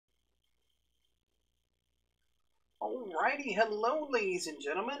Alrighty, hello ladies and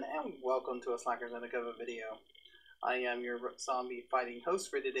gentlemen, and welcome to a Slackers Undercover video. I am your zombie fighting host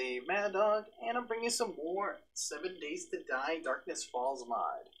for today, Madog, and I'm bringing you some more 7 Days to Die Darkness Falls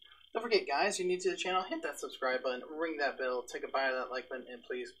mod. Don't forget guys, you're new to the channel, hit that subscribe button, ring that bell, take a bite of that like button, and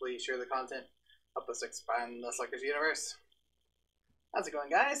please share the content. Help us expand the Slackers universe. How's it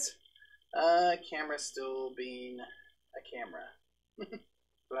going guys? Camera's still being a camera.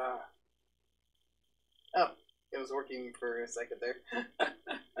 Oh. It was working for a second there.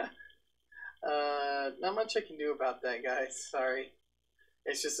 Not much I can do about that, guys. Sorry.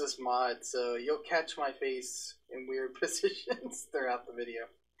 It's just this mod, so you'll catch my face in weird positions throughout the video.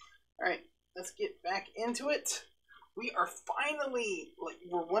 Alright, let's get back into it. We are finally,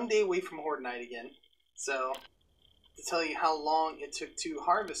 we're 1 day away from Horde Night again. So, to tell you how long it took to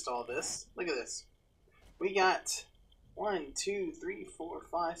harvest all this, look at this. We got 1, 2, 3, 4,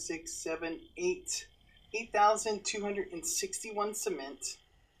 5, 6, 7, 8,261 cement.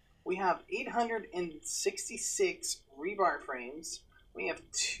 We have 866 rebar frames. We have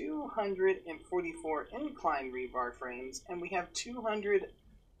 244 incline rebar frames, and we have 200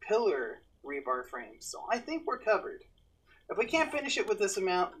 pillar rebar frames. So I think we're covered. If we can't finish it with this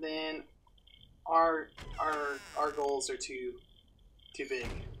amount, then our goals are too big.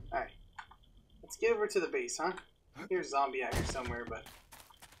 All right, let's get over to the base, huh? Here's a zombie out here somewhere, but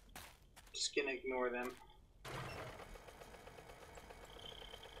just gonna ignore them.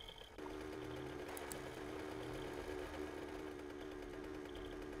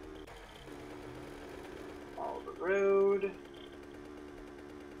 Follow the road.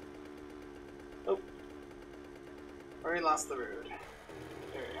 Oh, already lost the road.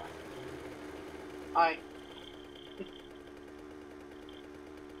 There we go. Hi.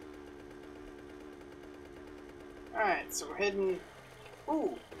 Alright, so we're heading.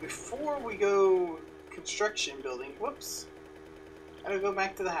 Ooh, before we go construction building, whoops. Gotta go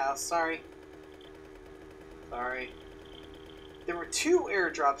back to the house, sorry. Sorry. There were 2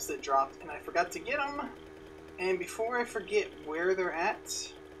 airdrops that dropped and I forgot to get them. And before I forget where they're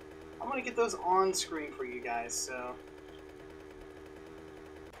at, I'm gonna get those on screen for you guys, so.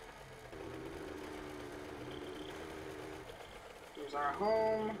 Here's our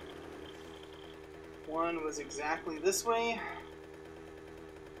home. One was exactly this way.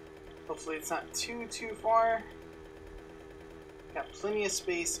 Hopefully it's not too far. Got plenty of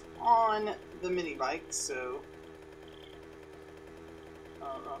space on the mini bike, so I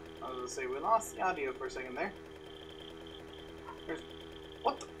was gonna say we lost the audio for a second there.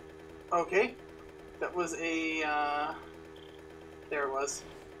 What the? Okay, that was a there it was.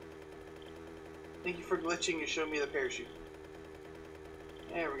 Thank you for glitching and showing me the parachute.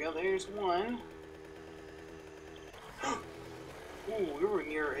 There we go, there's one. Ooh, we were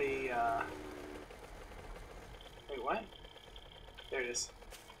near a, wait, what? There it is.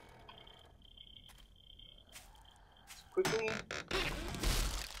 Quickly.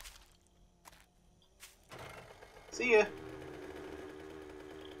 See ya.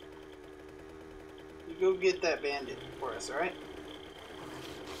 You go get that bandit for us, alright?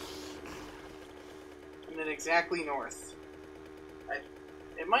 And then exactly north.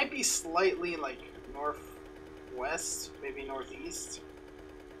 It might be slightly, northwest, maybe northeast.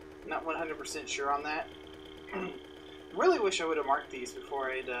 Not 100% sure on that. Really wish I would have marked these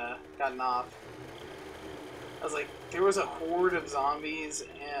before I'd gotten off. I was like, there was a horde of zombies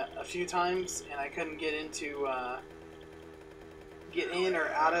a few times, and I couldn't get into get in or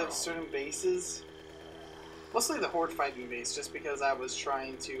out of certain bases. Mostly the horde fighting base, just because I was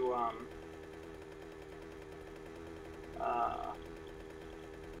trying to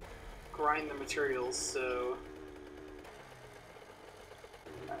grind the materials. So.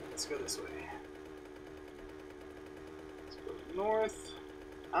 Alright, let's go this way. Let's go north.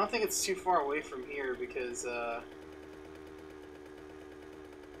 I don't think it's too far away from here because there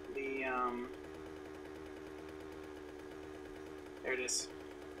it is.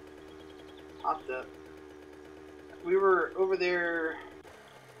 Popped up. We were over there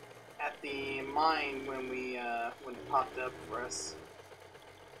at the mine when when it popped up for us.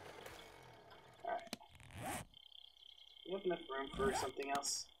 You have enough room for something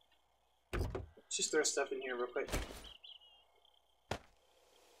else? Let's just throw stuff in here real quick.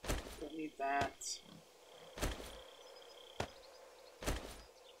 Don't need that.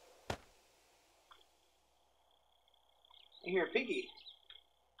 I hear a piggy.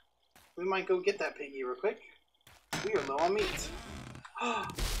 We might go get that piggy real quick. We are low on meat. I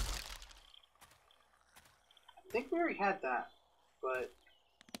think we already had that, but.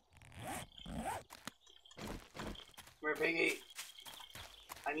 Come here, piggy.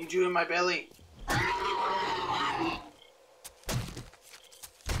 I need you in my belly.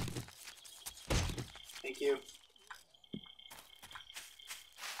 Thank you.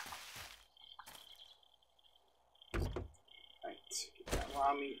 Alright, get that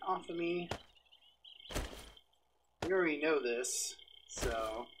raw meat off of me. We already know this,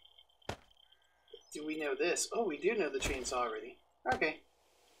 so... Do we know this? Oh, we do know the chainsaw already. Okay.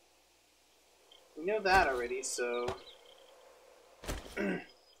 We know that already, so...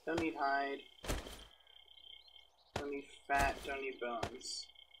 Don't need hide. Don't need fat, don't need bones.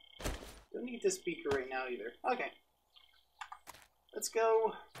 Don't need this beaker right now either. Okay. Let's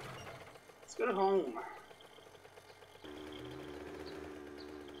go. Let's go to home.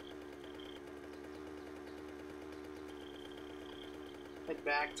 Head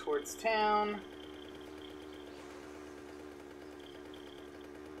back towards town.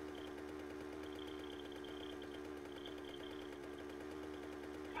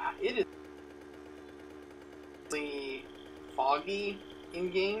 It is really foggy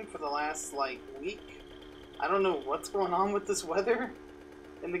in-game for the last, like, week. I don't know what's going on with this weather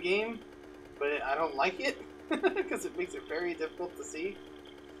in the game, but I don't like it because it makes it very difficult to see.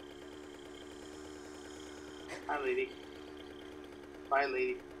 Hi, lady. Bye,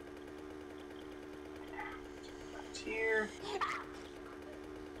 lady. Left here.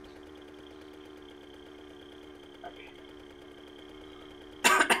 Okay.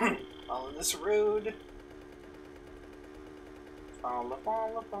 Follow this road. Follow,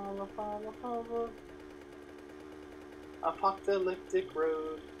 follow, follow, follow, follow. Apocalyptic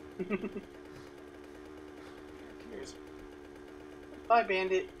road. Here's... Bye,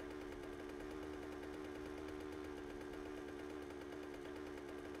 bandit.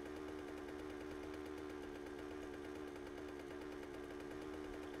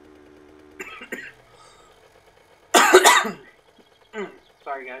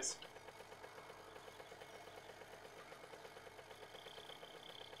 Sorry, guys.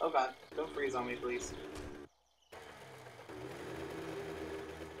 Oh god, don't freeze on me, please.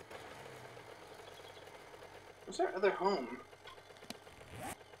 Where's our other home?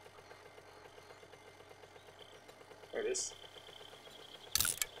 There it is.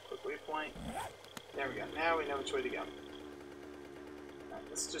 Quick waypoint. There we go. Now we know which way to go. Alright,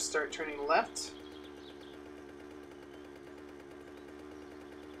 let's just start turning left.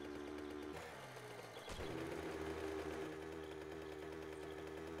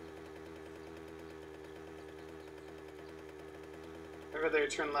 I'd rather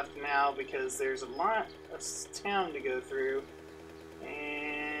turn left now because there's a lot of town to go through,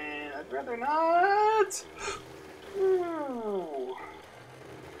 and I'd rather not. Ooh.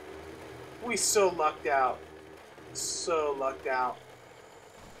 We so lucked out. So lucked out.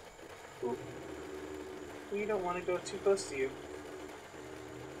 Ooh. We don't want to go too close to you.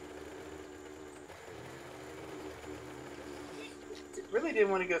 Really didn't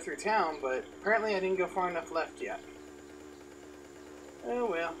want to go through town, but apparently I didn't go far enough left yet. Oh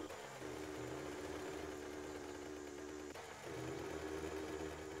well.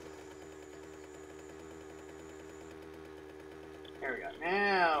 There we go.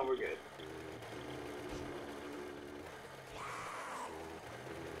 Now we're good.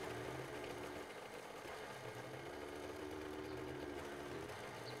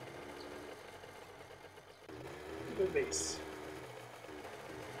 Good base.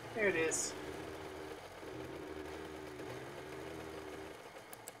 There it is.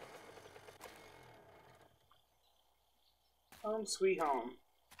 Home sweet home.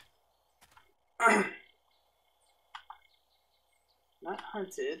 Not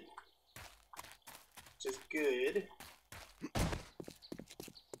hunted, which is good.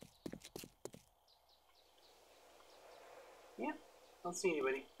 Yeah, don't see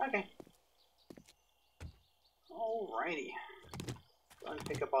anybody. Okay. Alrighty. Go and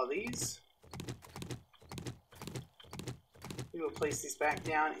pick up all these. We will place these back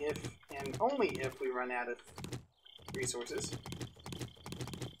down if and only if we run out of resources.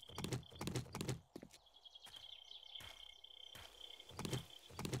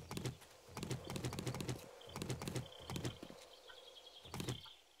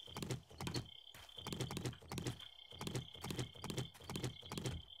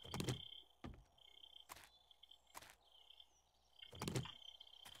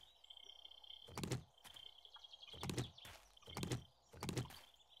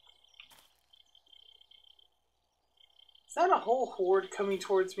 Is that a whole horde coming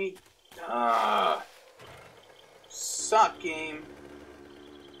towards me? Ah, suck, game.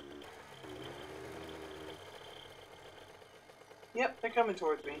 Yep, they're coming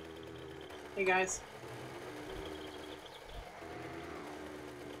towards me. Hey, guys.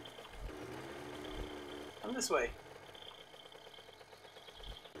 I'm Come this way.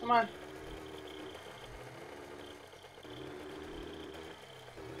 Come on.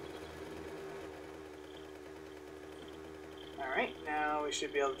 Alright, now we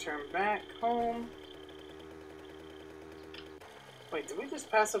should be able to turn back home. Wait, did we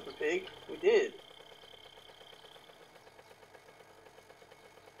just pass up a pig? We did.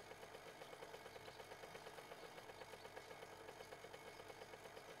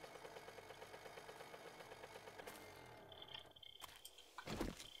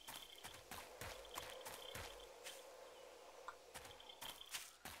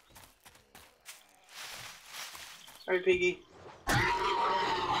 Alright, piggy.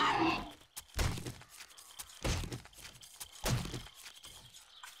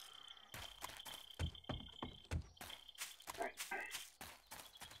 Alright.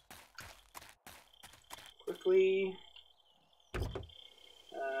 Quickly.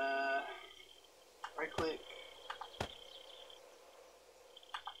 Right click.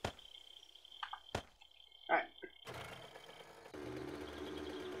 Alright.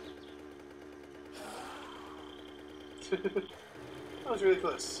 That was really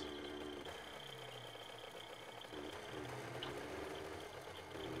close.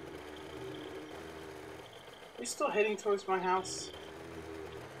 Are you still heading towards my house?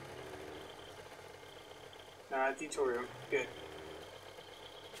 Nah, detour him. Good.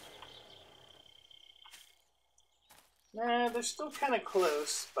 Nah, they're still kind of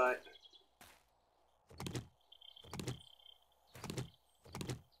close, but...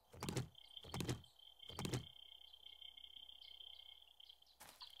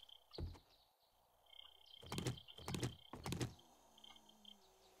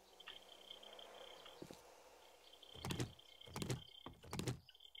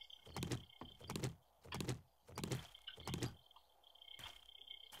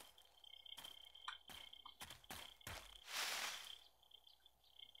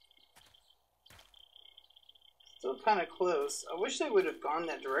 still kind of close. I wish they would have gone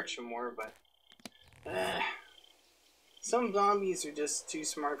that direction more, but... some zombies are just too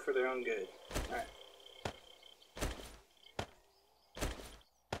smart for their own good. Alright.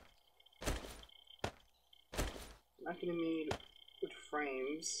 I'm not gonna need wood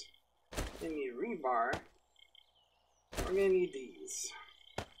frames. I'm gonna need rebar. We're gonna need these.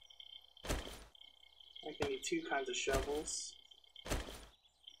 I'm gonna need 2 kinds of shovels.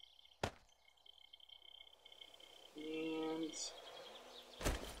 And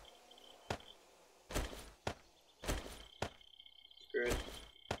good.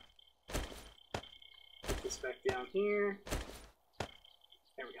 Put this back down here.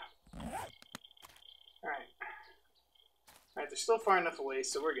 There we go. Alright. Alright, they're still far enough away,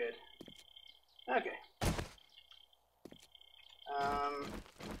 so we're good. Okay.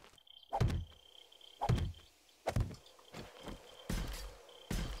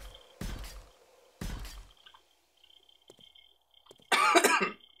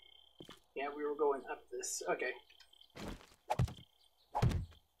 Yeah, we were going up this. Okay.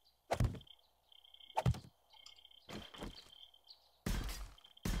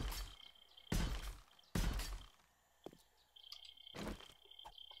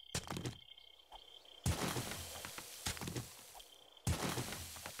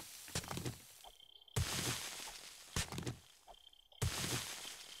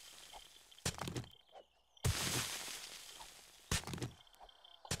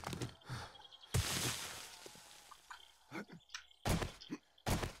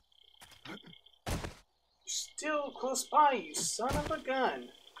 Still close by, you son of a gun.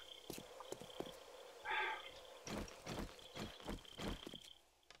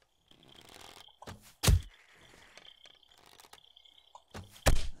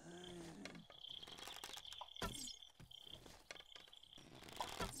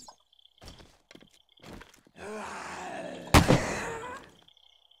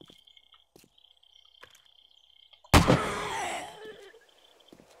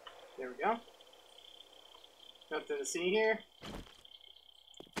 There we go. Nothing to see here.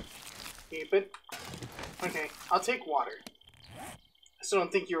 Keep it. Okay, I'll take water. I still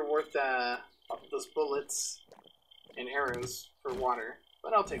don't think you're worth those bullets and arrows for water,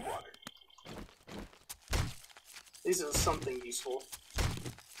 but I'll take water. These are something useful.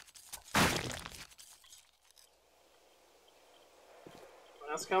 Anyone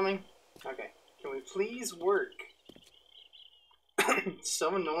else coming? Okay. Can we please work? It's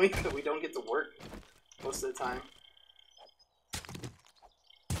so annoying that we don't get to work most of the time.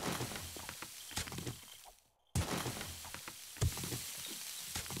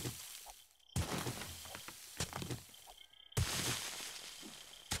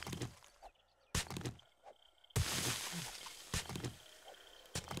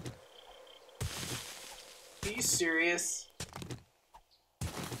 Are you serious?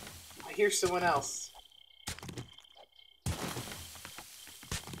 I hear someone else.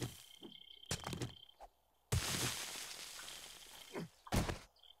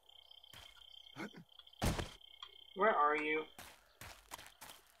 Where are you?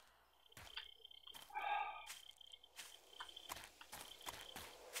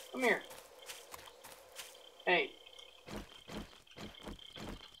 Come here. Hey.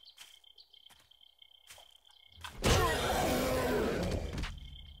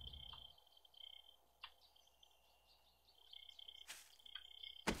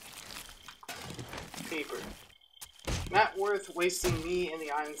 Paper. Not worth wasting me and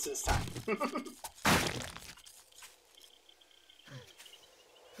the audience's time.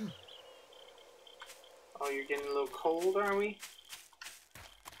 Oh, you're getting a little cold, are we?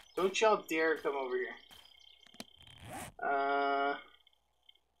 Don't y'all dare come over here.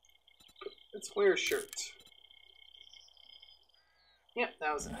 Let's wear a shirt. Yep,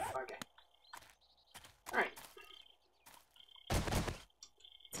 that was enough. Okay. Alright.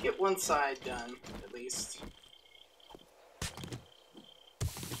 Let's get one side done, at least.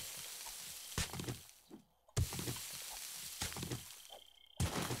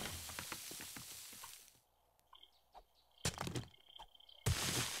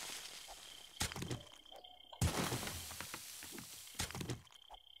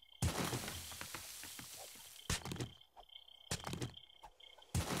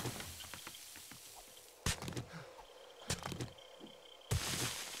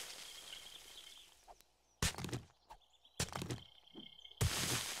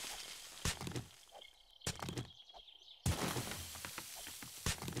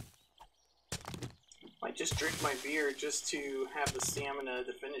 Might just drink my beer just to have the stamina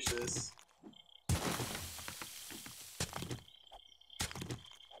to finish this.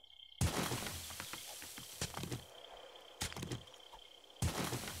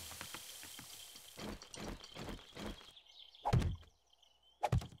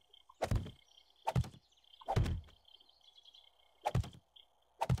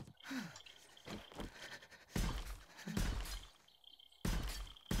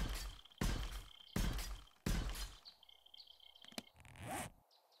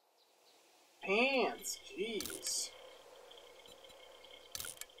 Pants, jeez.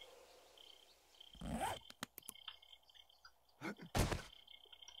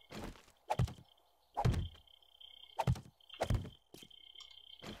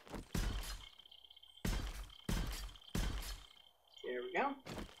 There we go.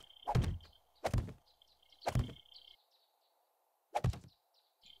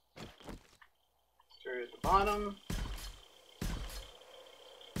 Start at the bottom.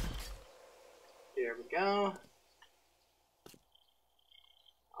 There we go.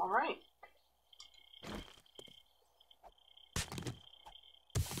 All right.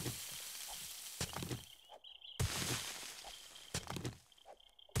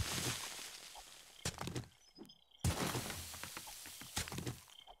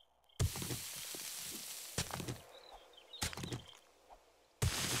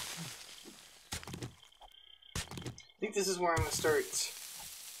 I think this is where I'm going to start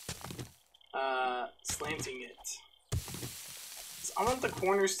slanting it. I want the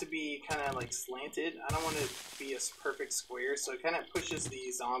corners to be kind of like slanted. I don't want it to be a perfect square, so it kind of pushes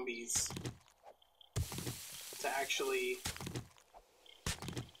the zombies to actually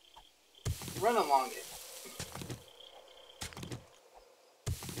run along it.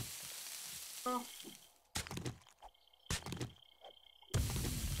 Oh.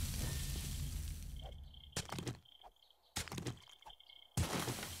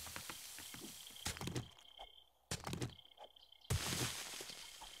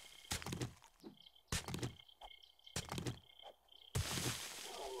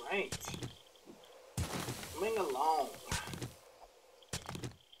 Alright. Moving along.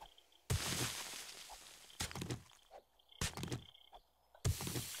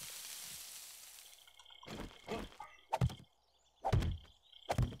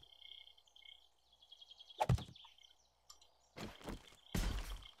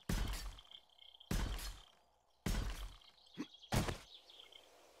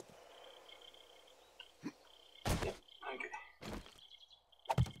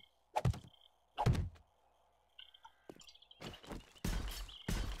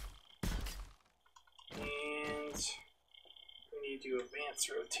 Do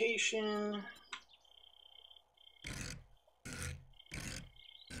advanced rotation.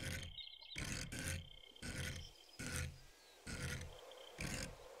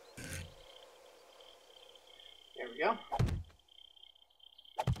 There we go.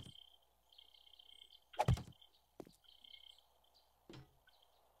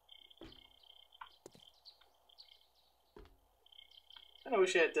 I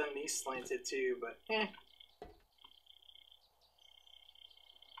wish I had done these slanted too, but eh.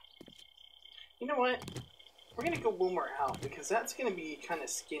 You know what? We're gonna go one more out because that's gonna be kind of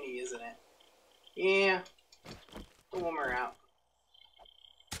skinny, isn't it? Yeah. Go one more out.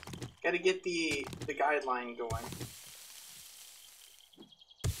 Gotta get the guideline going.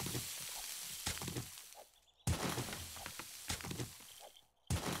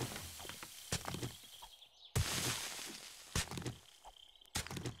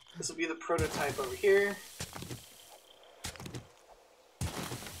 This will be the prototype over here.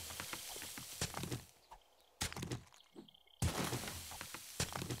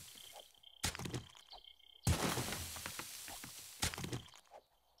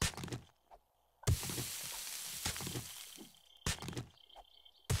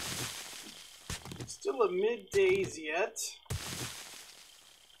 Still a mid-days yet.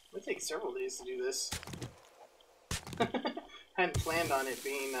 It'll take several days to do this. Hadn't planned on it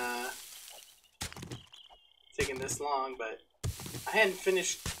being taking this long, but I hadn't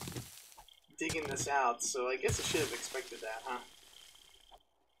finished digging this out, so I guess I should have expected that, huh?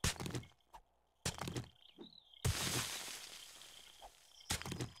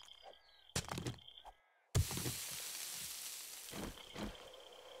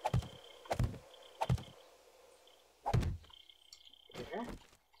 There.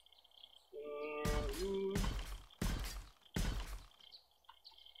 And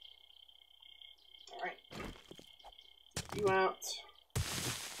alright. You out.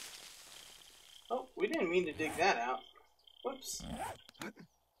 Oh, we didn't mean to dig that out. Whoops.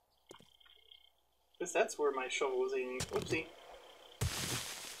 Guess that's where my shovel was aiming. Whoopsie.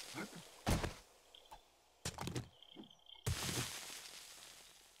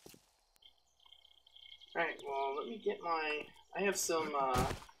 Alright, well, let me get my... I have some,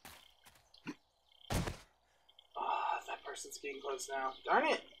 that person's getting close now. Darn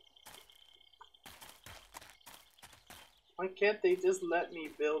it! Why can't they just let me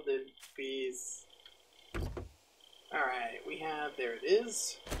build in peace? Alright, we have... There it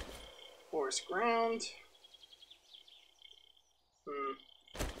is. Forest ground.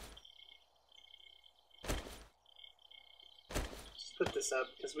 Just put this up,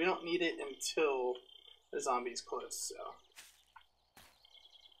 because we don't need it until the zombie's close, so...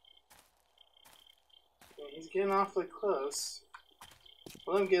 Okay, he's getting awfully close.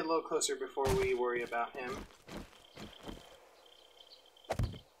 We'll let him get a little closer before we worry about him.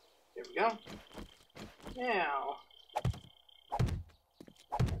 There we go. Now...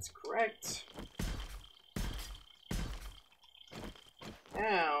 That's correct.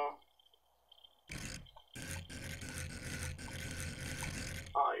 Now...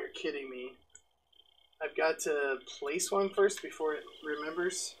 Oh, you're kidding me. I've got to place one first before it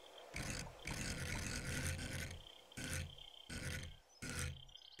remembers.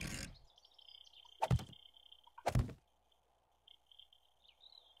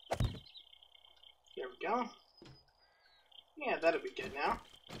 There we go. Yeah, that'll be good now.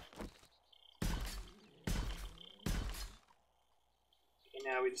 Okay,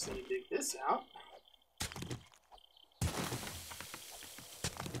 now we just need to dig this out.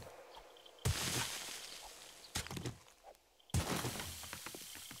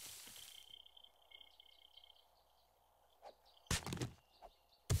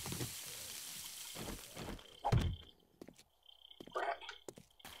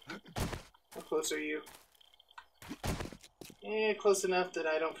 How close are you? Yeah, close enough that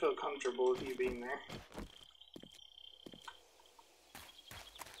I don't feel comfortable with you being there.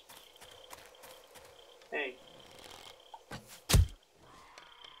 Hey.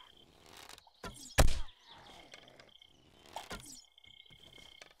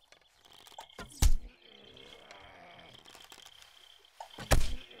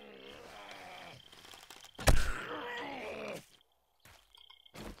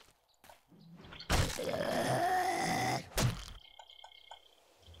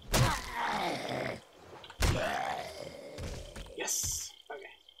 Yes. Okay.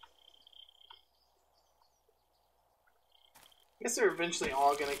 I guess they're eventually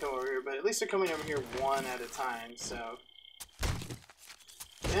all gonna come over here, but at least they're coming over here one at a time, so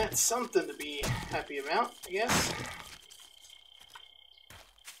that's something to be happy about, I guess.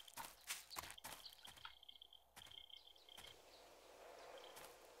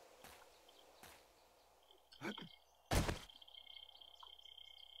 Are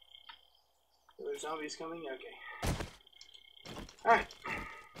there zombies coming? Okay. Alright.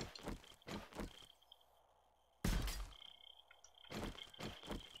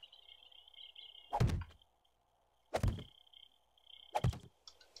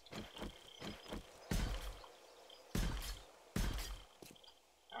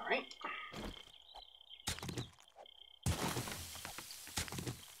 Alright.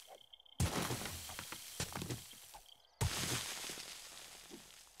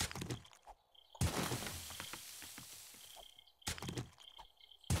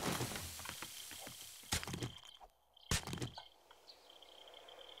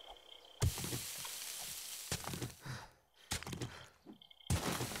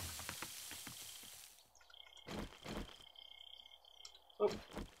 Oh,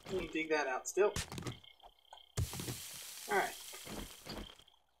 let me dig that out still. Alright.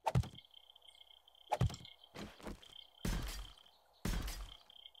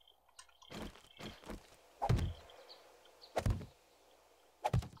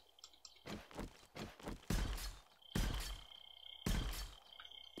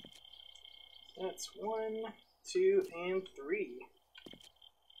 That's 1, 2, and 3.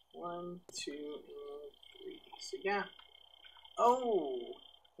 1, 2, and 3. So yeah. Oh,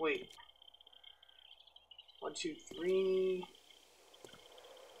 wait. 1, 2, 3.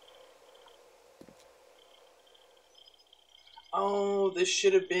 Oh, this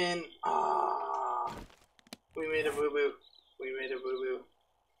should have been. Ah, we made a boo boo. We made a boo boo.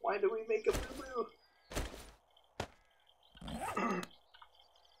 Why do we make a boo boo?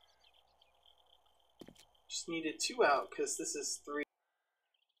 Just needed 2 out because this is 3.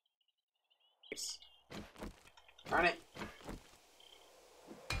 Darn it.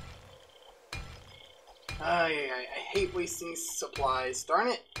 I hate wasting supplies. Darn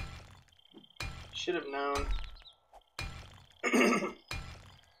it. Should have known. Okay,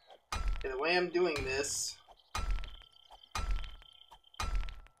 the way I'm doing this.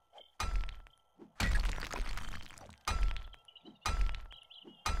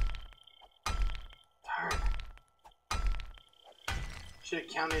 Darn. Should have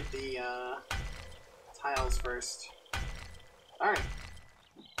counted the tiles first. Darn.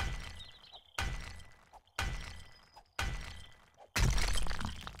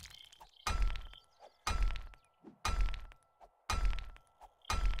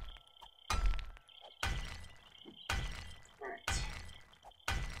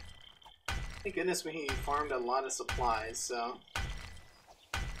 Thank goodness we farmed a lot of supplies, so...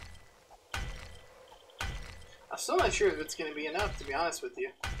 I'm still not sure if it's going to be enough, to be honest with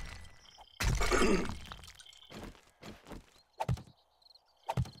you.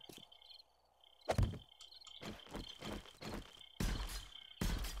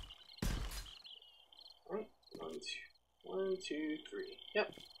 Right, 1, 2, 3.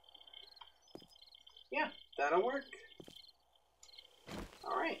 Yep. Yeah, that'll work.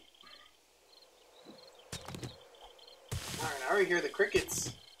 Alright. Alright, I already hear the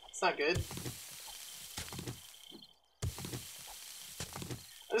crickets. It's not good.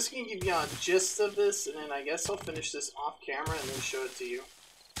 I'm just gonna give you a gist of this, and then I guess I'll finish this off camera and then show it to you.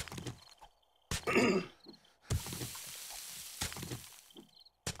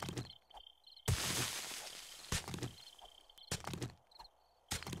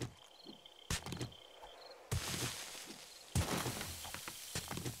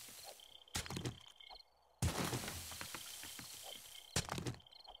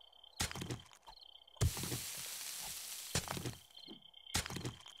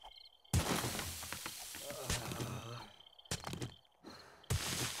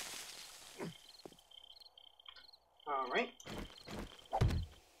 Alright.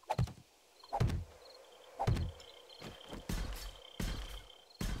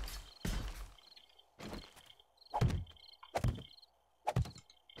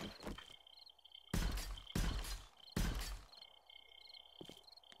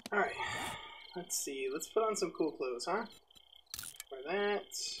 Alright. Let's see. Let's put on some cool clothes, huh? Or that.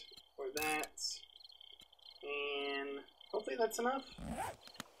 Or that. And hopefully that's enough.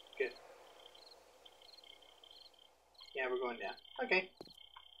 Good. Yeah, we're going down. Okay.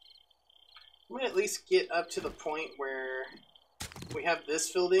 I'm gonna at least get up to the point where we have this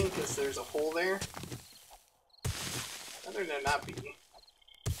filled in because there's a hole there. Other than not be.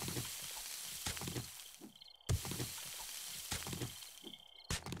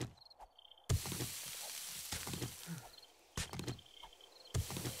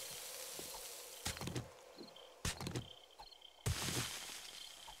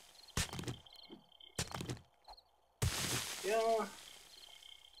 Yeah.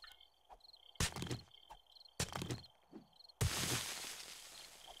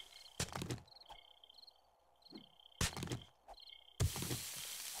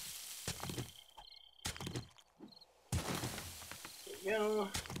 There we go.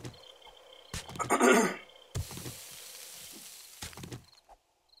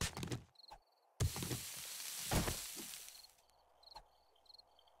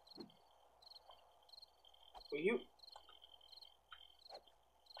 Will you?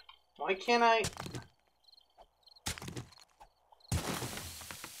 Why can't I?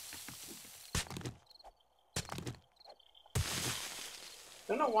 I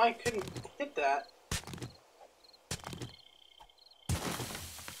don't know why I couldn't hit that.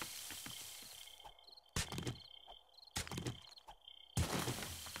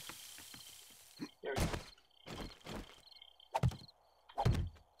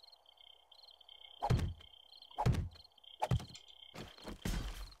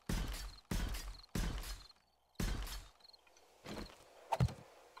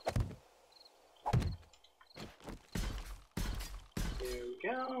 There we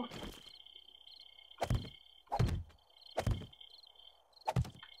go.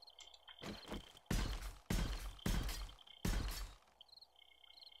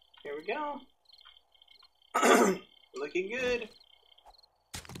 There we go. Here we go. Looking good.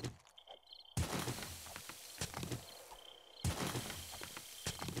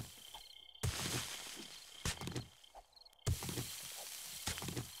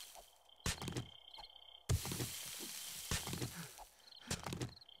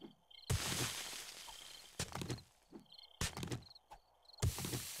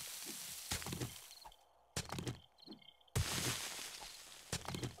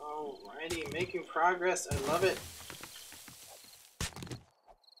 Alrighty, making progress. I love it.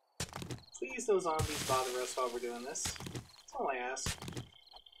 Please, those zombies bother us while we're doing this. That's all I ask.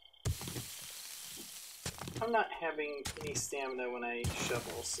 I'm not having any stamina when I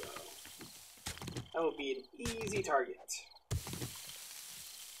shovel, so that will be an easy target.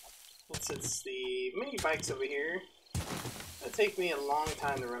 And since the mini bike's over here, it'll take me a long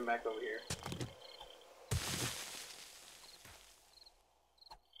time to run back over here.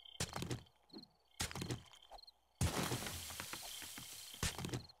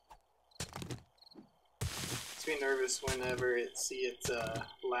 Makes me nervous whenever it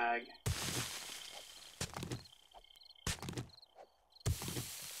lag.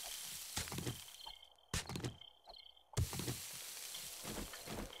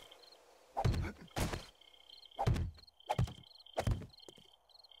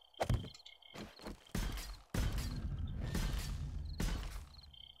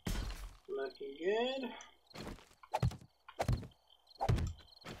 Looking good.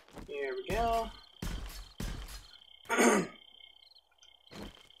 Here we go.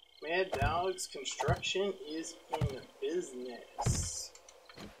 Madog's construction is in business.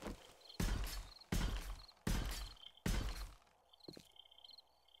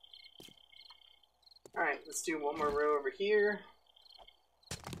 Alright, let's do one more row over here.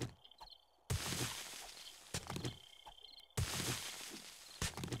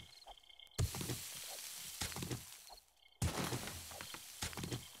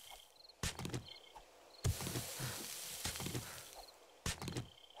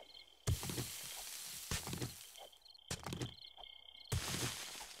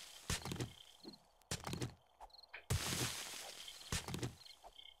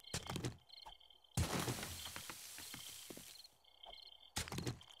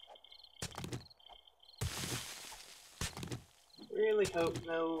 Really hope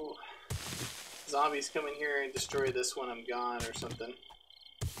no zombies come in here and destroy this when I'm gone or something.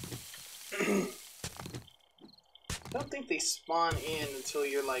 Don't think they spawn in until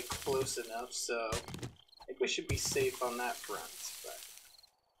you're like close enough, so I think we should be safe on that front. But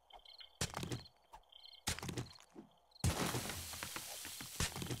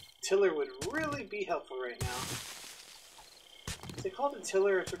tiller would really be helpful right now. Is it called a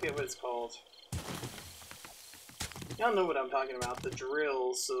tiller? I forget what it's called. Y'all know what I'm talking about, the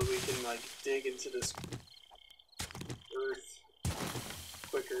drills, so we can like dig into this earth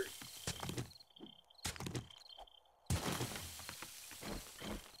quicker.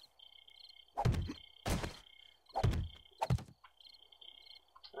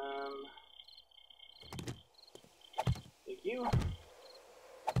 Thank you.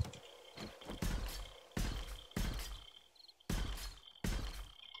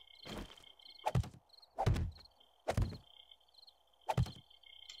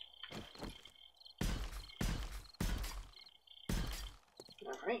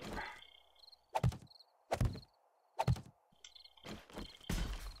 Alright.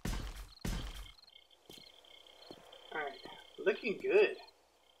 Alright, looking good.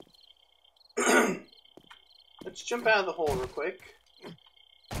 Let's jump out of the hole real quick.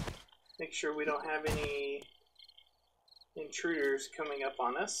 Make sure we don't have any intruders coming up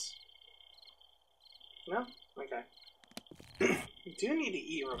on us. No? Okay. We do need to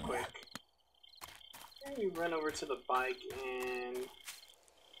eat real quick. Maybe run over to the bike and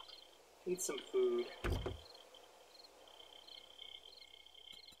eat some food.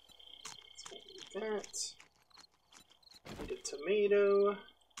 that. Need a tomato.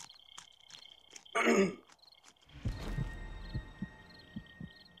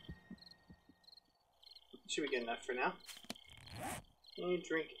 Should be good enough for now. And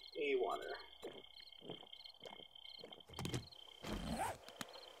drink a water.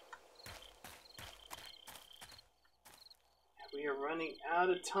 We are running out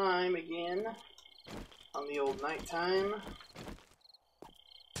of time again on the old nighttime.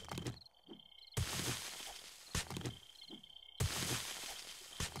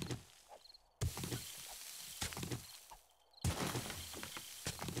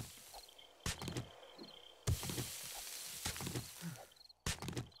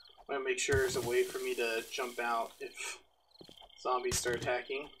 I want to make sure there's a way for me to jump out if zombies start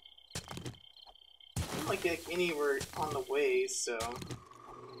attacking. I don't like anywhere on the way, so...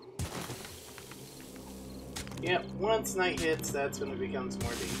 Yep, once night hits, that's when it becomes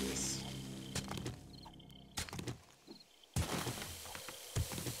more dangerous.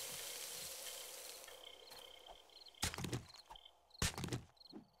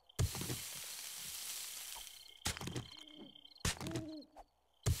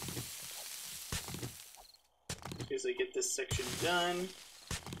 As I get this section done,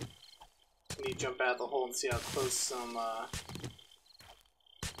 let me jump out of the hole and see how close some of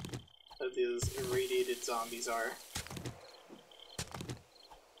these irradiated zombies are.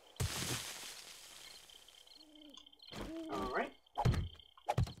 Alright.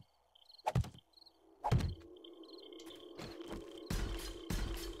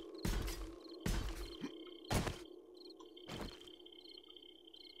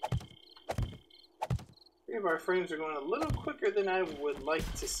 Our frames are going a little quicker than I would like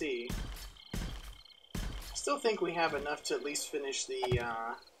to see. Still think we have enough to at least finish the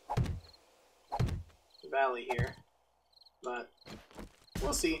valley here, but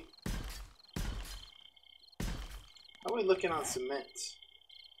we'll see. How are we looking on cement?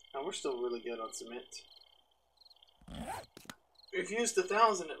 Oh, we're still really good on cement. We've used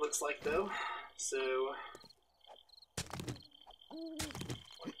 1,000, it looks like, though, so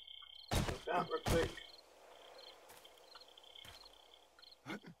jump out real quick.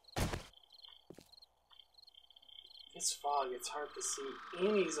 This fog, it's hard to see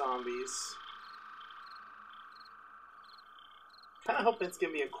any zombies. Kind of hoping it's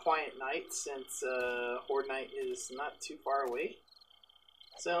gonna be a quiet night since Horde Night is not too far away.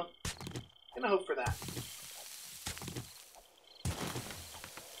 So, gonna hope for that.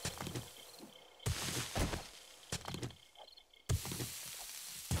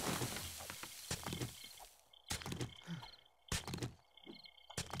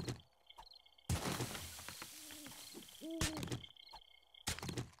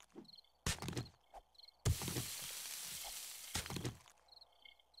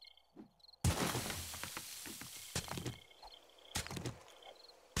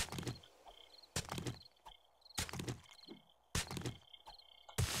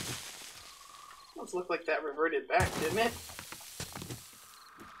 Almost looked like that reverted back, didn't it?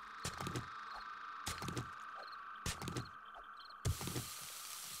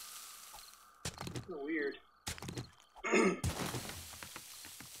 Weird.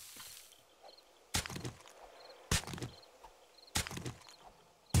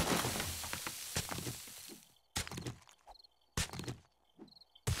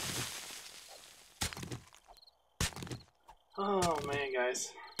 Oh man,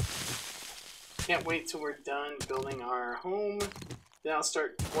 guys. Can't wait till we're done building our home. Then I'll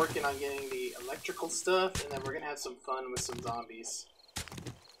start working on getting the electrical stuff, and then we're gonna have some fun with some zombies.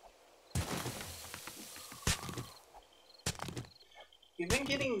 We've been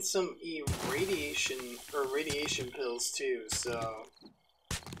getting some radiation pills too, so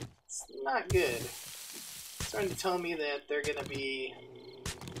it's not good. It's starting to tell me that they're gonna be...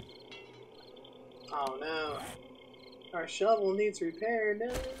 Oh no. Our shovel needs repair.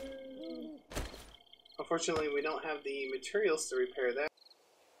 No. Unfortunately, we don't have the materials to repair that.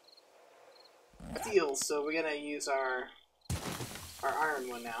 Steel, so we're gonna use our iron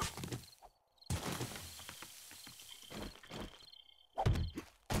one now.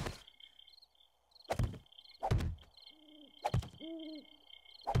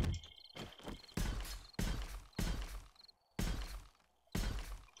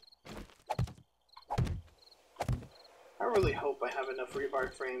 I really hope I have enough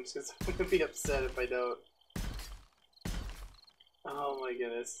rebar frames, because I'm gonna be upset if I don't. Oh my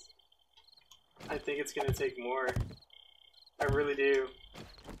goodness. I think it's gonna take more. I really do.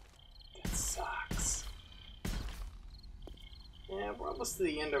 That sucks. Yeah, we're almost to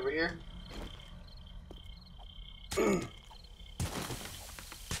the end over here.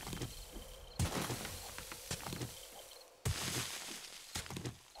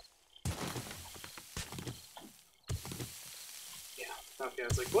 Okay, I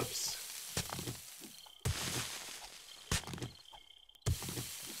was like, whoops.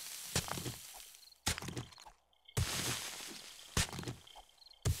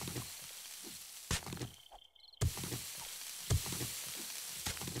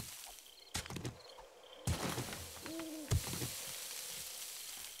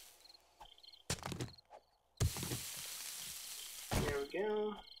 There we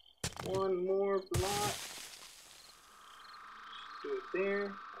go. One more block. Do it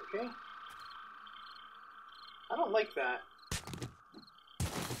there. Okay. I don't like that.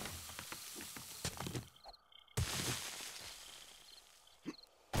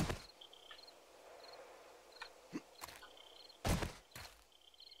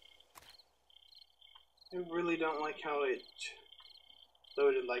 I really don't like how it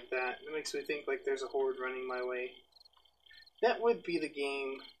loaded like that. It makes me think like there's a horde running my way. That would be the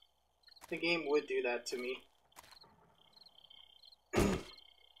game. The game would do that to me.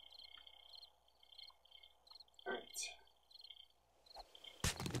 Alright.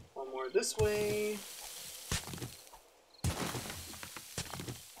 One more this way.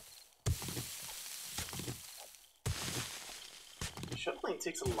 Shuffling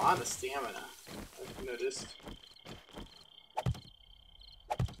takes a lot of stamina, I've noticed.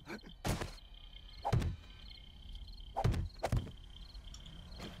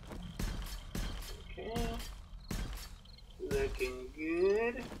 Okay. Looking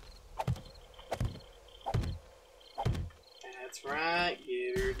good. That's right,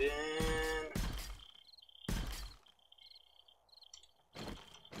 get her done.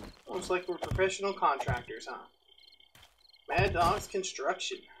 Almost like we're professional contractors, huh? Madog's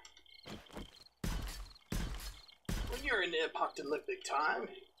construction. When you're in the apocalyptic time,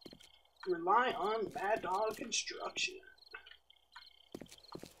 rely on Madog construction.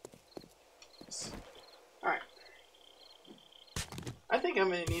 Alright. I think I'm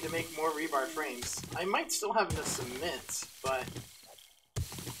going to need to make more rebar frames. I might still have enough cement, but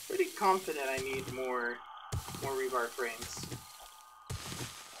pretty confident I need more rebar frames.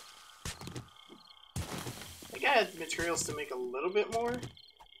 I think I had materials to make a little bit more.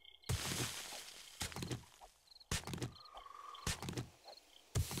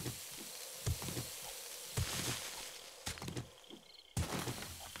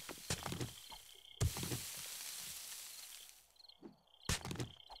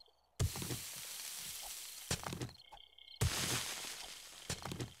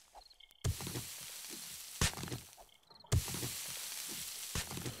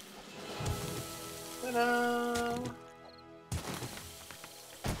 Ta-da!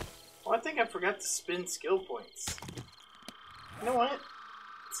 Well, I think I forgot to spend skill points. You know what?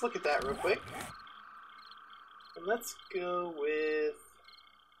 Let's look at that real quick. And let's go with...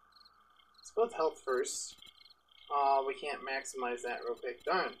 Let's go with health first. Oh, we can't maximize that real quick.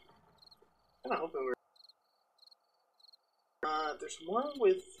 Darn. I'm kinda hoping we're... there's one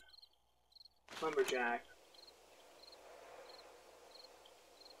with Lumberjack.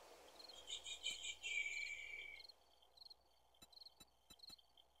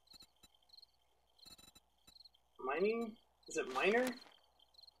 Mining? Is it miner?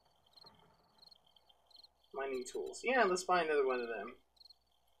 Mining tools. Yeah, let's buy another one of them.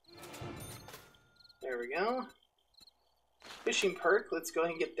 There we go. Fishing perk. Let's go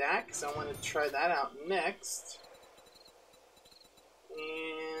ahead and get that because I want to try that out next.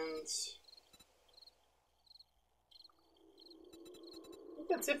 And I think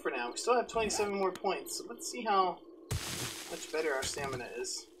that's it for now. We still have 27 more points, so let's see how much better our stamina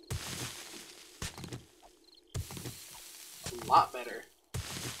is. A lot better.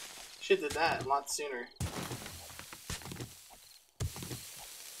 Should have did that a lot sooner.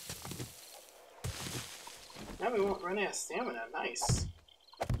 Now we won't run out of stamina. Nice.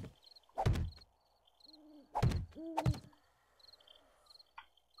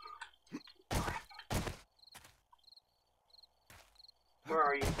 Where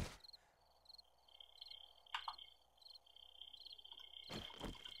are you?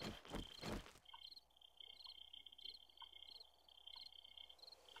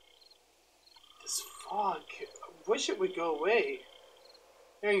 This fog. I wish it would go away.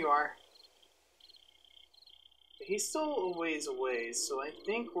 There you are. He's still a ways away, so I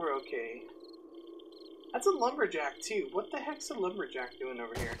think we're okay. That's a lumberjack too. What the heck's a lumberjack doing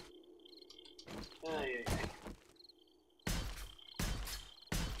over here?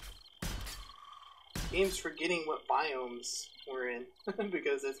 Game's forgetting what biomes we're in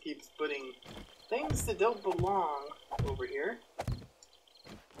because it keeps putting things that don't belong over here.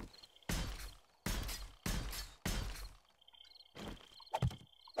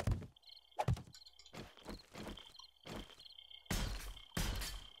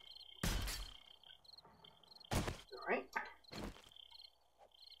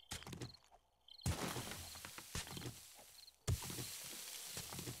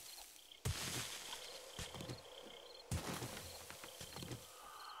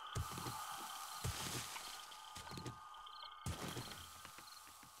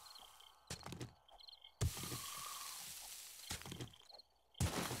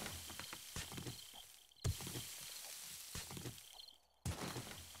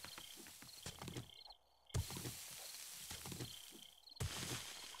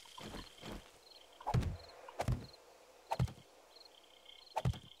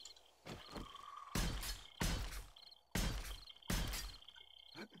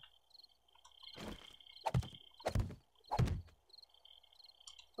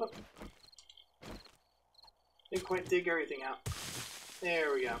 quite dig everything out.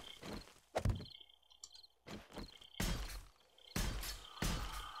 There we go.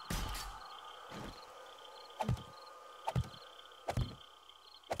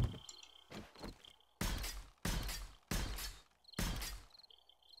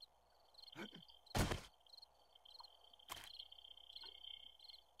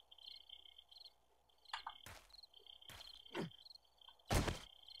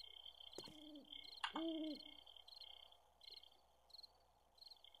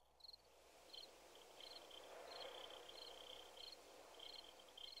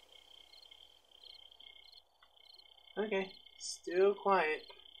 Okay, still quiet.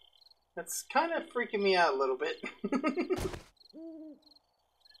 That's kind of freaking me out a little bit.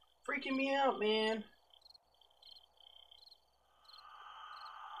 Freaking me out, man.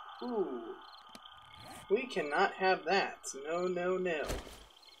 Ooh. We cannot have that. No, no, no.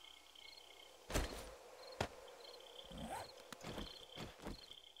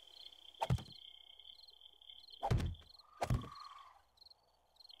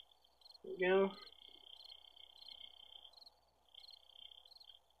 There we go.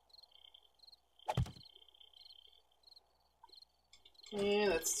 Yeah,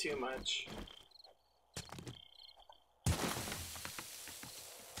 that's too much.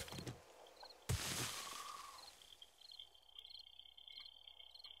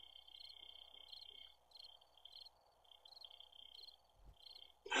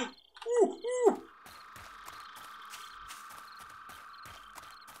 Ooh, ooh.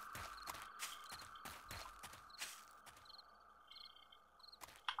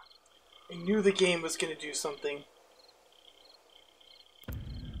 I knew the game was going to do something.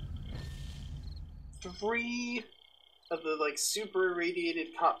 3 of the like super irradiated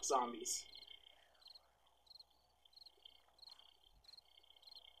cop zombies.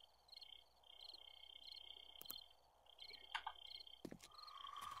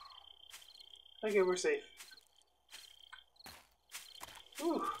 Okay, we're safe.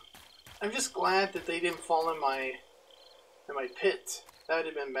 Ooh. I'm just glad that they didn't fall in my pit. That would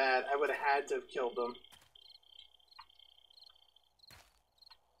have been bad. I would have had to have killed them.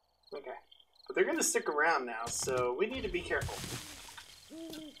 Okay. But they're gonna stick around now, so we need to be careful.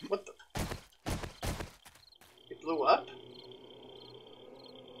 What the? It blew up?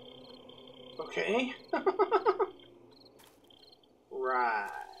 Okay. Right.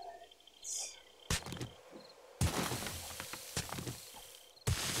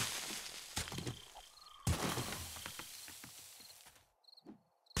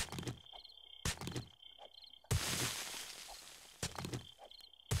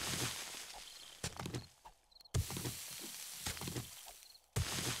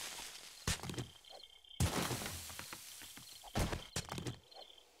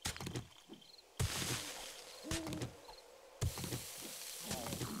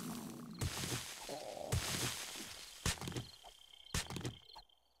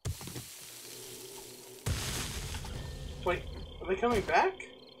 Wait, are they coming back?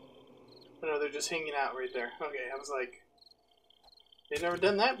 Oh, no, they're just hanging out right there. Okay, I was like, they've never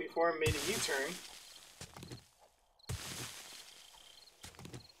done that before and made a U-turn.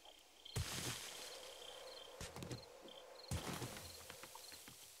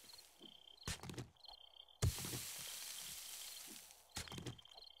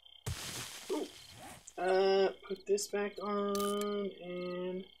 Ooh. Put this back on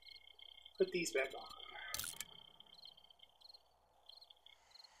and put these back on.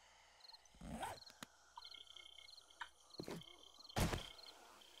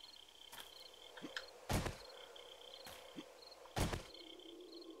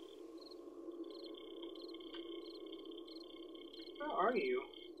 Where are you?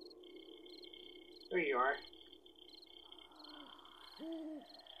 There you are.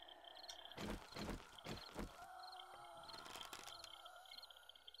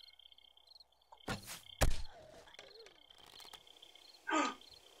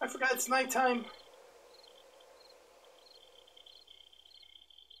 I forgot it's nighttime.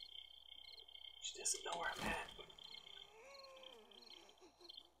 She doesn't know where I'm at.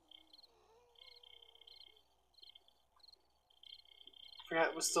 Forgot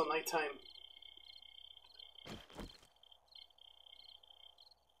it was still nighttime.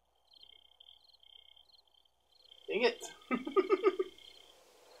 Dang it.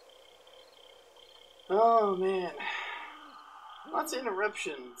 Oh man. Lots of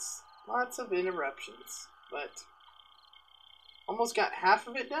interruptions. Lots of interruptions. But almost got half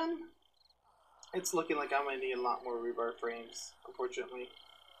of it done. It's looking like I'm going to need a lot more rebar frames, unfortunately.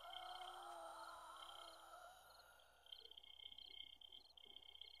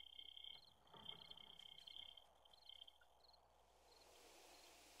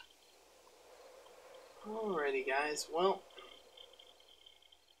 Alrighty, guys. Well,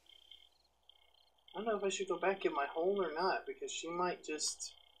 I don't know if I should go back in my hole or not, because she might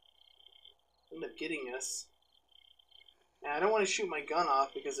just end up getting us. Now, I don't want to shoot my gun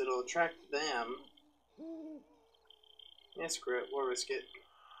off because it'll attract them. Yeah, screw it. We'll risk it.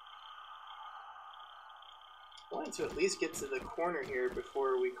 I wanted to at least get to the corner here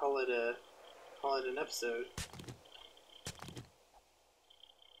before we call it an episode.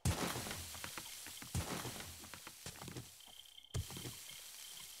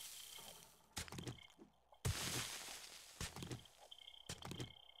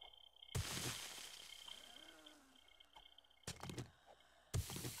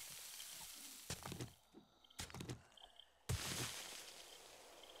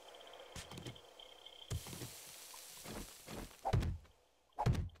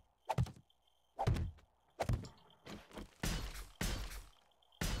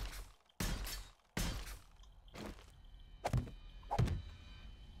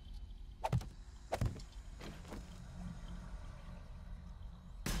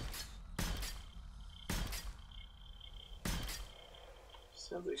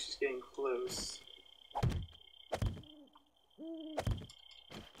 Sounds like she's getting close.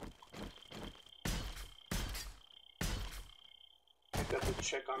 I got to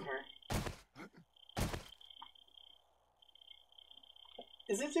check on her.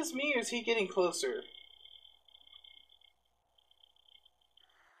 Is it just me or is he getting closer?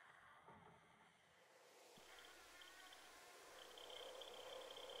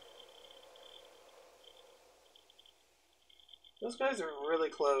 Those guys are really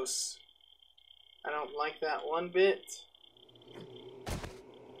close. I don't like that one bit.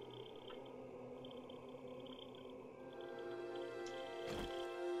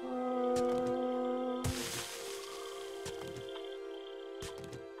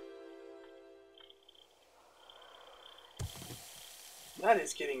 That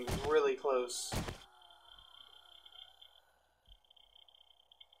is getting really close.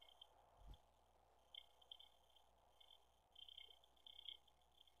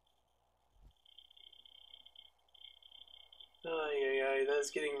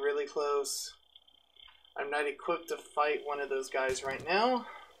 That's getting really close. I'm not equipped to fight one of those guys right now.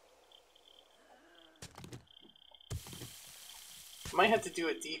 Might have to do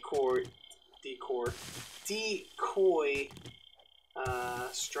a decoy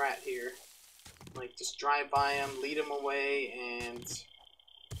strat here. Like, just drive by him, lead him away, and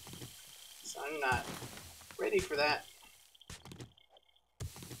so I'm not ready for that.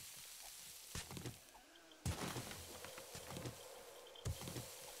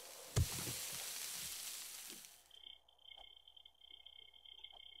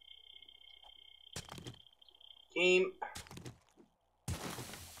 Game.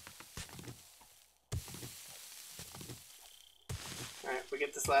 Alright, we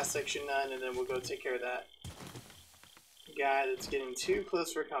get this last section done, and then we'll go take care of that guy that's getting too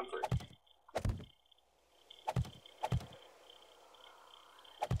close for comfort.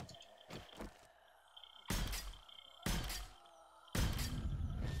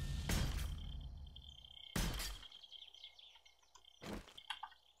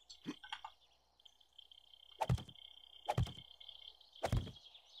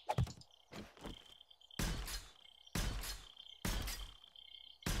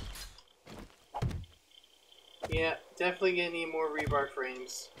 Yeah, definitely gonna need more rebar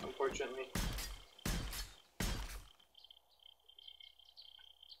frames, unfortunately.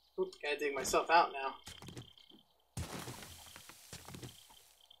 Oop, gotta dig myself out now.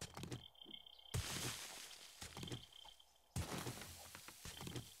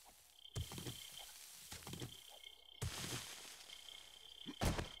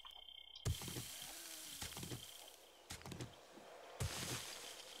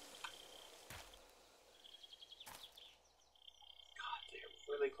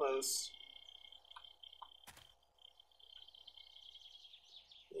 Really close.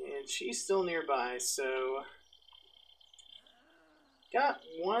 And she's still nearby, so got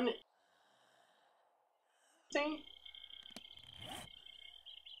one thing.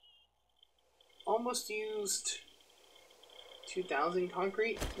 Almost used 2,000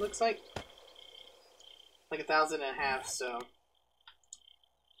 concrete, looks like 1,500, so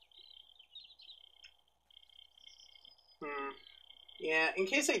yeah, in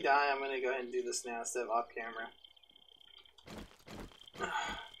case I die, I'm gonna go ahead and do this now instead of off camera.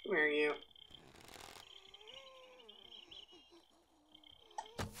 Where are you?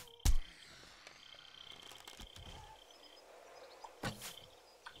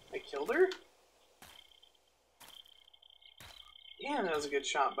 I killed her? Yeah, that was a good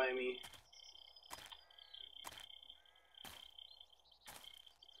shot by me.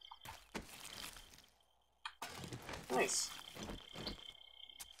 Nice.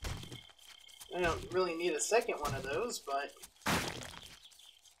 I don't really need a second one of those, but...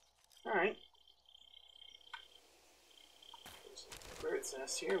 Alright. There's a bird's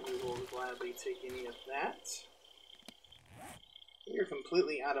nest here. We will gladly take any of that. We're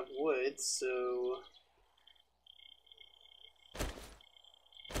completely out of wood, so...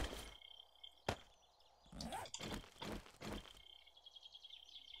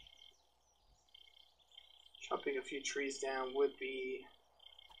 Chopping a few trees down would be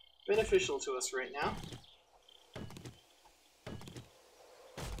beneficial to us right now.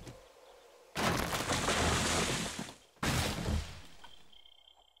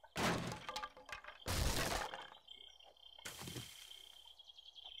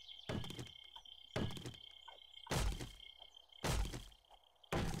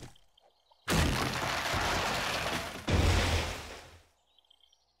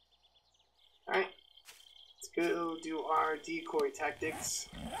 Alright, let's go do our decoy tactics.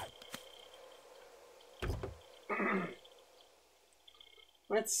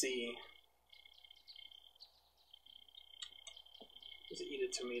 Let's see. Just eat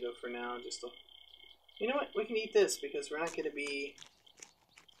a tomato for now. Just to... You know what? We can eat this because we're not going to be...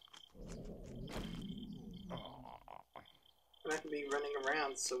 We're not going to be running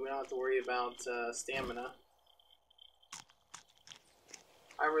around, so we don't have to worry about stamina.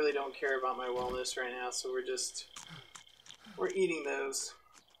 I really don't care about my wellness right now, so we're eating those.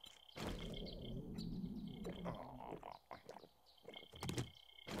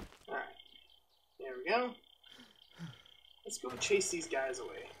 Alright. There we go. Let's go chase these guys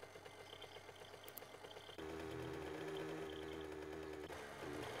away.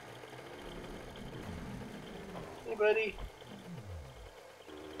 Hey, buddy.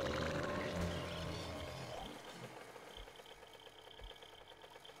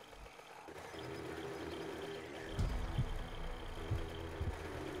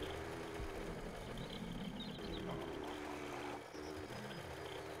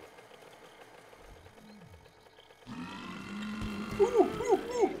 Ooh, ooh,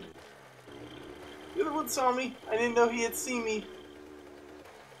 ooh. The other one saw me. I didn't know he had seen me.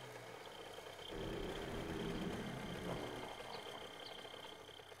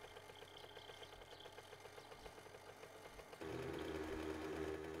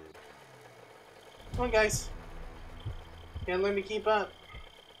 Come on, guys. Gotta learn to keep up.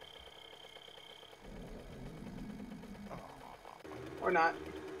 Or not.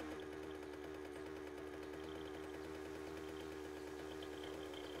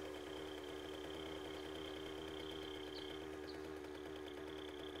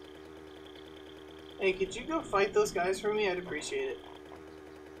 Hey, could you go fight those guys for me? I'd appreciate it.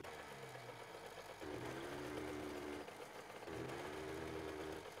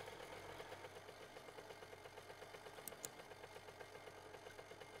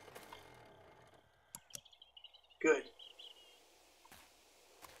 Good.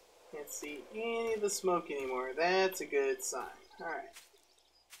 Can't see any of the smoke anymore. That's a good sign. Alright.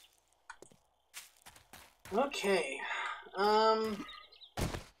 Okay.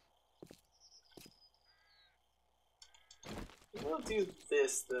 We'll do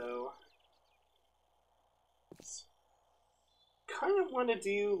this, though. Kind of want to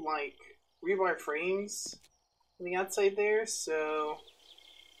do, like, rebar frames on the outside there, so...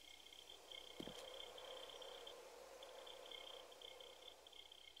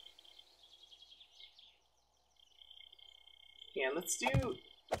 Yeah, let's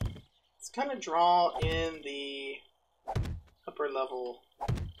kind of draw in the upper level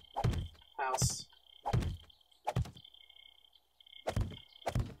house.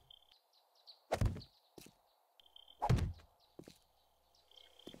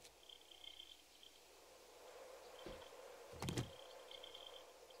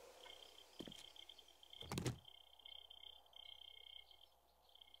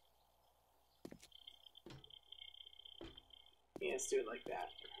 Yeah, let's do it like that.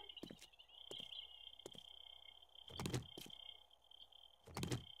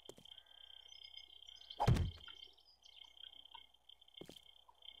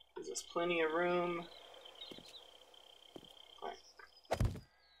 Gives us plenty of room.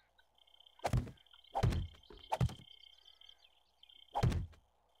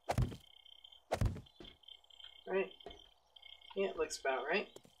 Right. Yeah, it looks about right.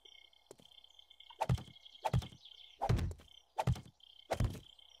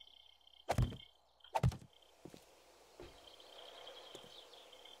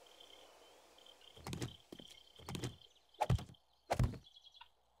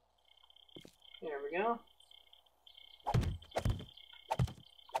 There we go.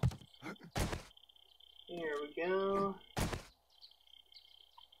 There we go.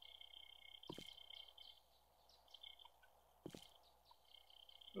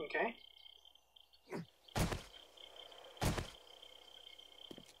 Okay.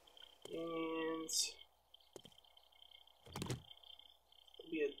 And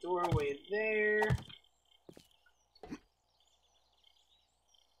there'll be a doorway there.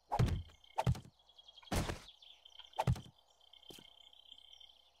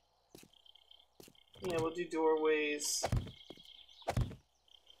 Yeah, we'll do doorways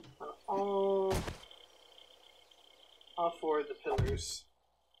on all four of the pillars.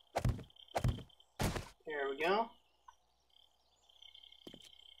 There we go.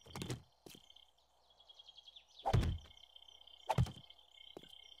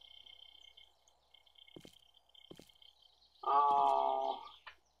 Oh.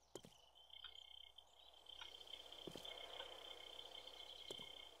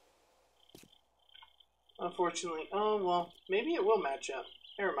 Unfortunately, oh well, maybe it will match up.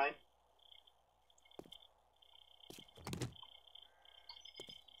 Never mind.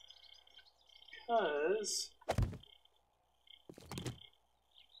 Because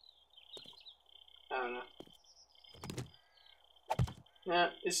I don't know. Nah,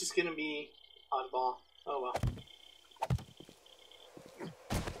 it's just gonna be oddball. Oh well.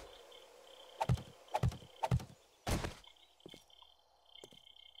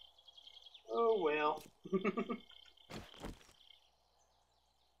 Oh well.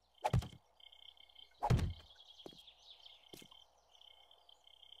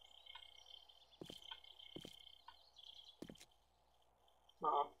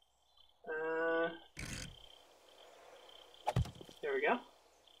 Oh. There we go.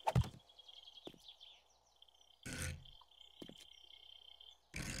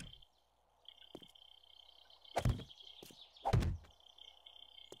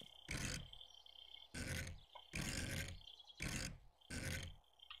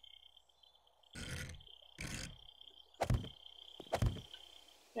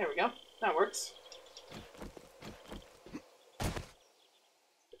 There we go. That works.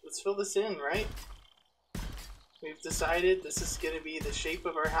 Let's fill this in, right? We've decided this is going to be the shape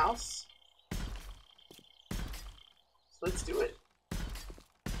of our house. So let's do it.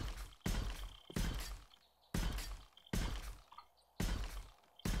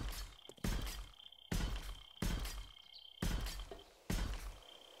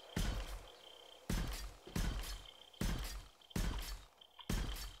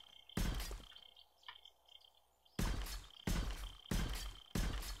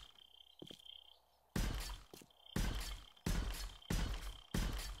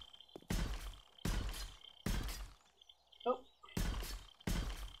 Oh.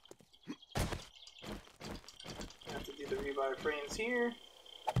 I have to do the rebar frames here.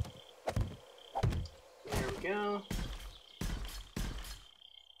 There we go.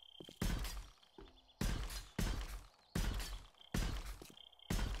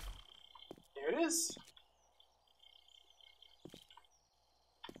 There it is.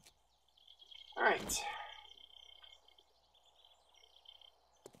 All right.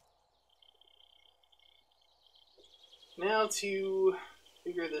 Now to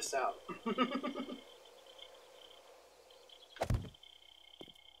figure this out.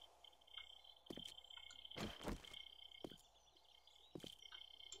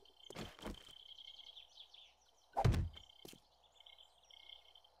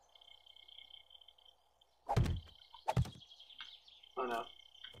 Oh no.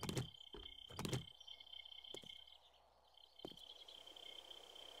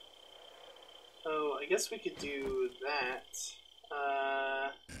 Oh, I guess we could do that.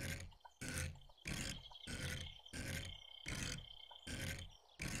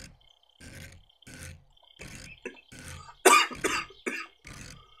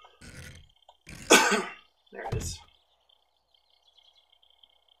 There it is.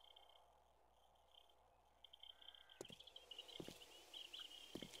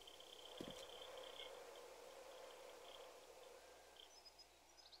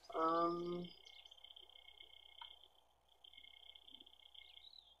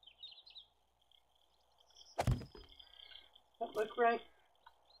 That look right?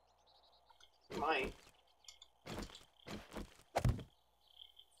 It might.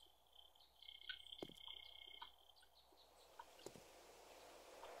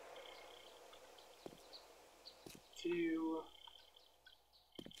 Two.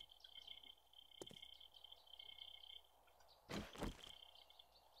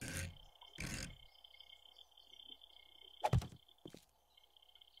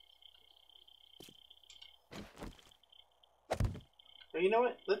 Now, you know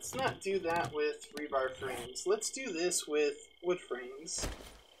what? Let's not do that with rebar frames. Let's do this with wood frames.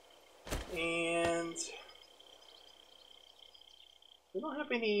 And we don't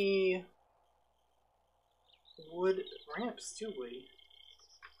have any wood ramps, do we?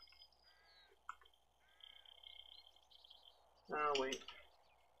 Oh, wait.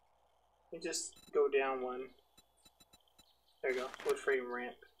 Let me just go down one. There you go. Wood frame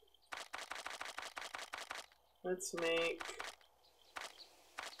ramp. Let's make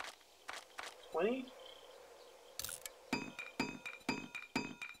 20?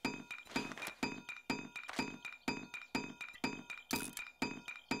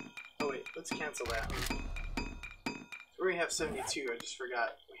 Oh wait, let's cancel that one. So we already have 72, I just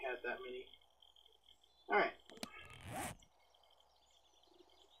forgot we had that many. Alright.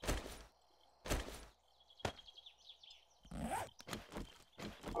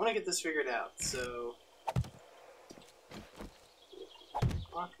 I want to get this figured out, so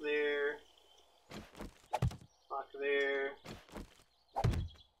block there, block there.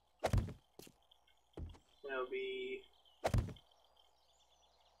 That'll be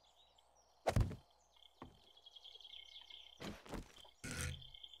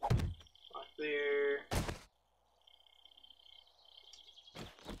block there.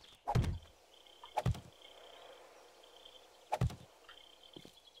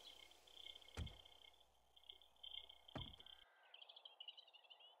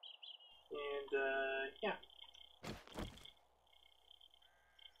 Yeah.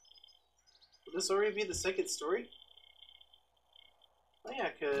 Will this already be the second story? Oh yeah,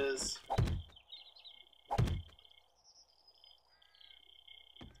 because...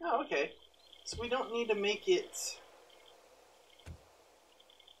 Oh, okay. So we don't need to make it...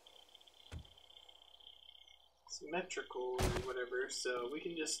 symmetrical or whatever, so we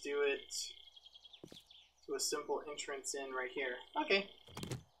can just do it to a simple entrance in right here. Okay.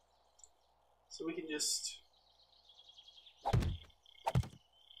 So we can just...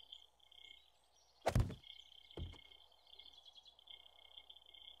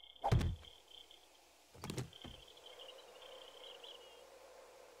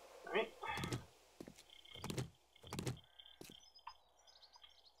 Alright.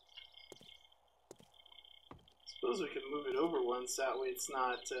 Suppose we can move it over once, that way it's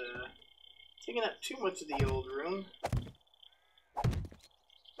not taking up too much of the old room.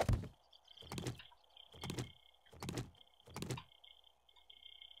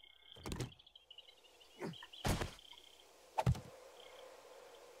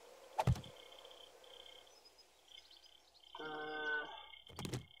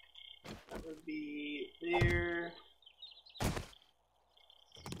 That would be there.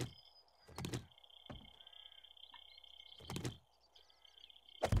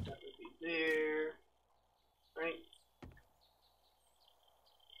 That would be there. Right?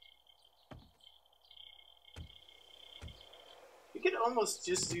 We could almost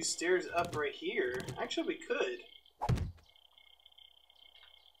just do stairs up right here. Actually, we could.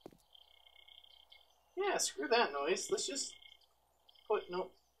 Yeah, screw that noise. Let's just put,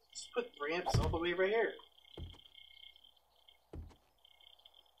 nope, just put ramps all the way right here.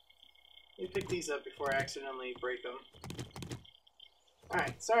 Let me pick these up before I accidentally break them.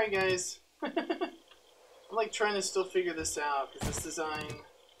 Alright, sorry guys. I'm like trying to still figure this out, because this design,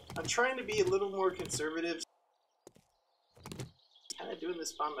 I'm trying to be a little more conservative. Kind of doing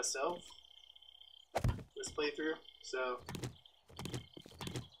this by myself, this playthrough, so.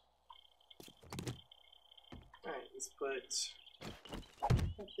 Alright, let's put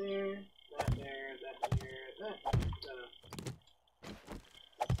that there, that there, that there, that.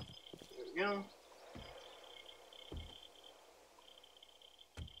 There we go.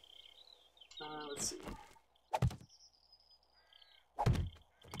 Let's see.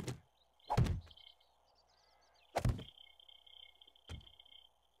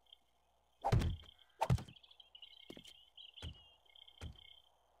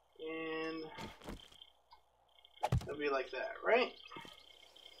 And it'll be like that, right?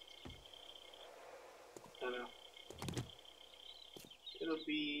 I don't know. It'll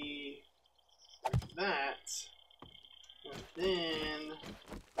be like that, and then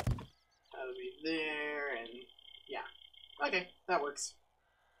that'll be there, and yeah. Okay, that works.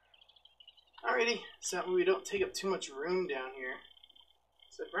 Alrighty, so that way we don't take up too much room down here.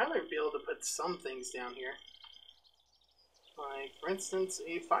 So I'd rather be able to put some things down here. Like, for instance,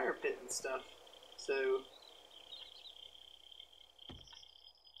 a fire pit and stuff. So...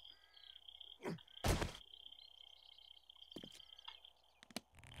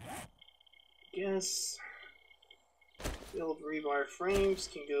 guess the old rebar frames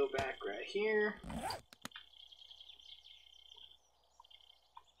can go back right here.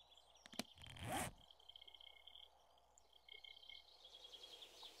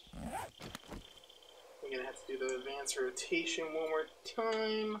 have to do the advanced rotation one more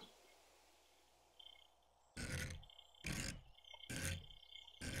time.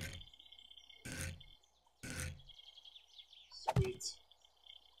 Sweet.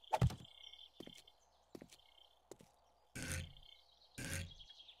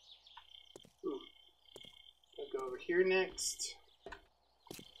 Ooh. I'll go over here next.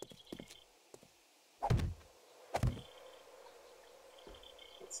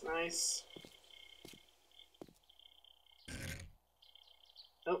 That's nice.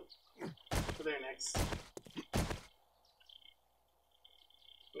 Oh, go there next.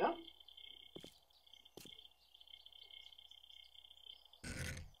 No?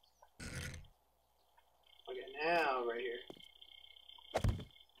 Okay, now right here.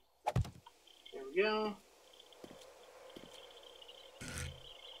 There we go.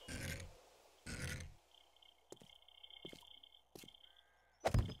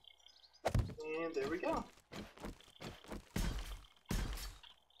 And there we go.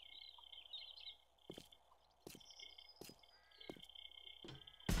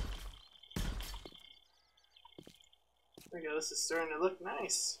 There we go, this is starting to look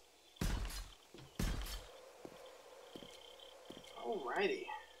nice. Alrighty.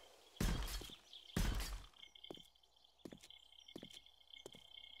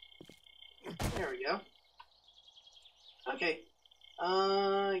 There we go. Okay.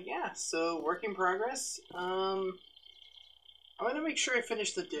 Yeah, so work in progress. I want to make sure I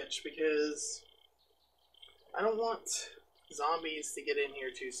finish the ditch because I don't want zombies to get in here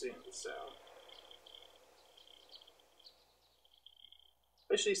too soon, so.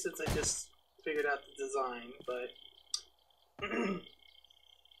 Especially since I just figured out the design, but I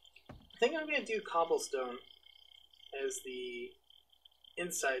think I'm going to do cobblestone as the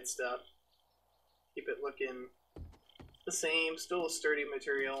inside stuff. Keep it looking the same, still a sturdy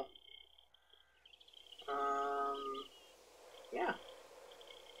material. Yeah.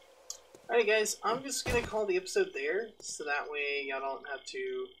 Alright guys, I'm just going to call the episode there, so that way y'all don't have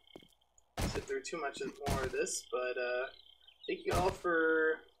to sit through too much more of this, but thank you all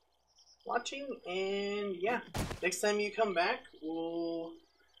for watching, and yeah, next time you come back, we'll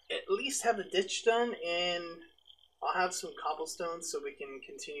at least have the ditch done, and I'll have some cobblestone so we can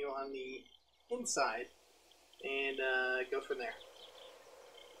continue on the inside and go from there.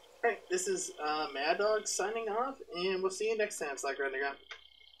 Alright, this is Madog signing off, and we'll see you next time, Slacker Underground.